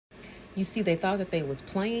You see, they thought that they was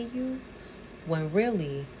playing you when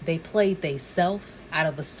really they played they self out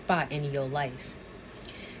of a spot in your life.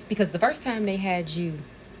 Because the first time they had you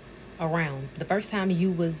around, the first time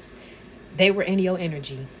they were in your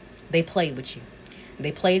energy, they played with you.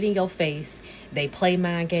 They played in your face. They played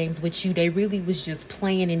mind games with you. They really was just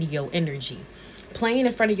playing into your energy. Playing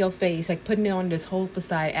in front of your face, like putting on this whole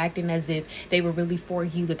facade, acting as if they were really for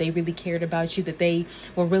you, that they really cared about you, that they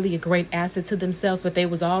were really a great asset to themselves, but they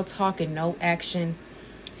was all talk and no action.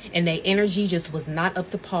 And their energy just was not up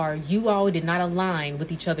to par. You all did not align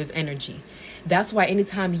with each other's energy. That's why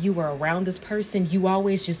anytime you were around this person, you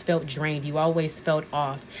always just felt drained. You always felt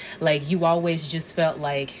off. Like you always just felt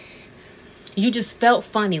like you just felt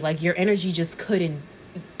funny, like your energy just couldn't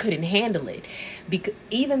handle it. Because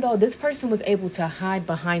even though this person was able to hide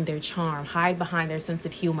behind their charm, hide behind their sense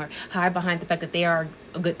of humor, hide behind the fact that they are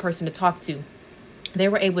a good person to talk to, they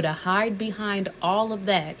were able to hide behind all of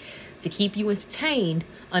that to keep you entertained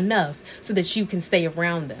enough so that you can stay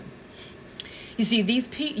around them. You see,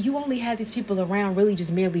 you only had these people around really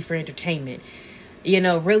just merely for entertainment,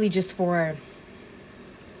 really just for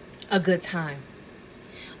a good time.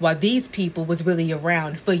 While these people was really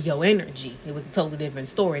around for your energy. It was a totally different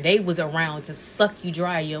story. They was around to suck you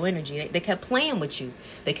dry, your energy. They kept playing with you.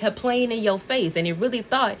 They kept playing in your face. And they really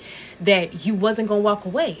thought that you wasn't going to walk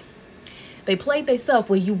away. They played themselves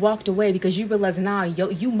where you walked away because you realized, nah,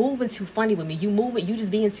 you moving too funny with me. You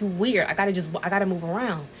just being too weird. I gotta move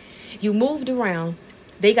around. You moved around.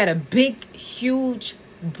 They got a big, huge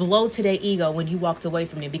blow to their ego when you walked away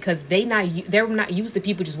from them, because they're not used to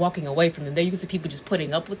people just walking away from them. They're used to people just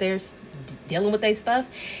putting up with dealing with their stuff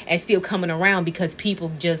and still coming around, because people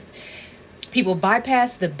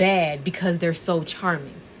bypass the bad because they're so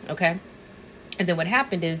charming. Okay. And then what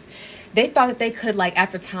happened is they thought that they could, like,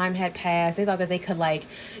 after time had passed, they thought that they could, like,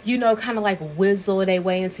 kind of like whizzle their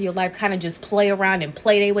way into your life, kind of just play around and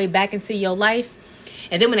play their way back into your life.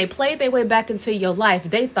 And then when they played their way back into your life,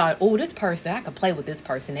 they thought, oh, this person, I could play with this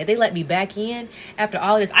person. And they let me back in after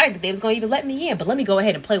all this. I didn't think they was going to even let me in, but let me go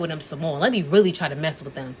ahead and play with them some more. Let me really try to mess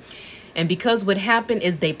with them. And because what happened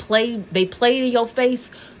is they played in your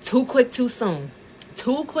face too quick, too soon.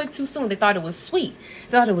 Too quick, too soon. They thought it was sweet.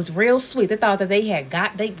 They thought it was real sweet. They thought that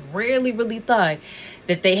they really, really thought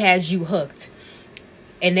that they had you hooked.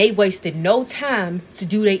 And they wasted no time to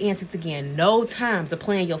do their antics again. No time to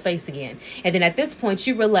play in your face again. And then at this point,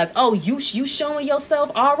 you realize, oh, you showing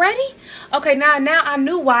yourself already? Okay, now I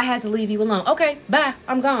knew why I had to leave you alone. Okay, bye,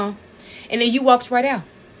 I'm gone. And then you walked right out.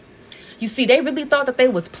 You see, they really thought that they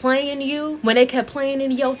was playing you when they kept playing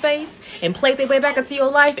in your face and played their way back into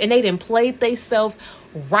your life. And they didn't play themselves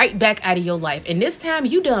right back out of your life. And this time,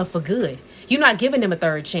 you done for good. You're not giving them a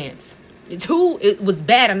third chance. It was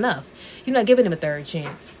bad enough. You're not giving them a third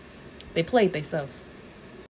chance. They played themselves.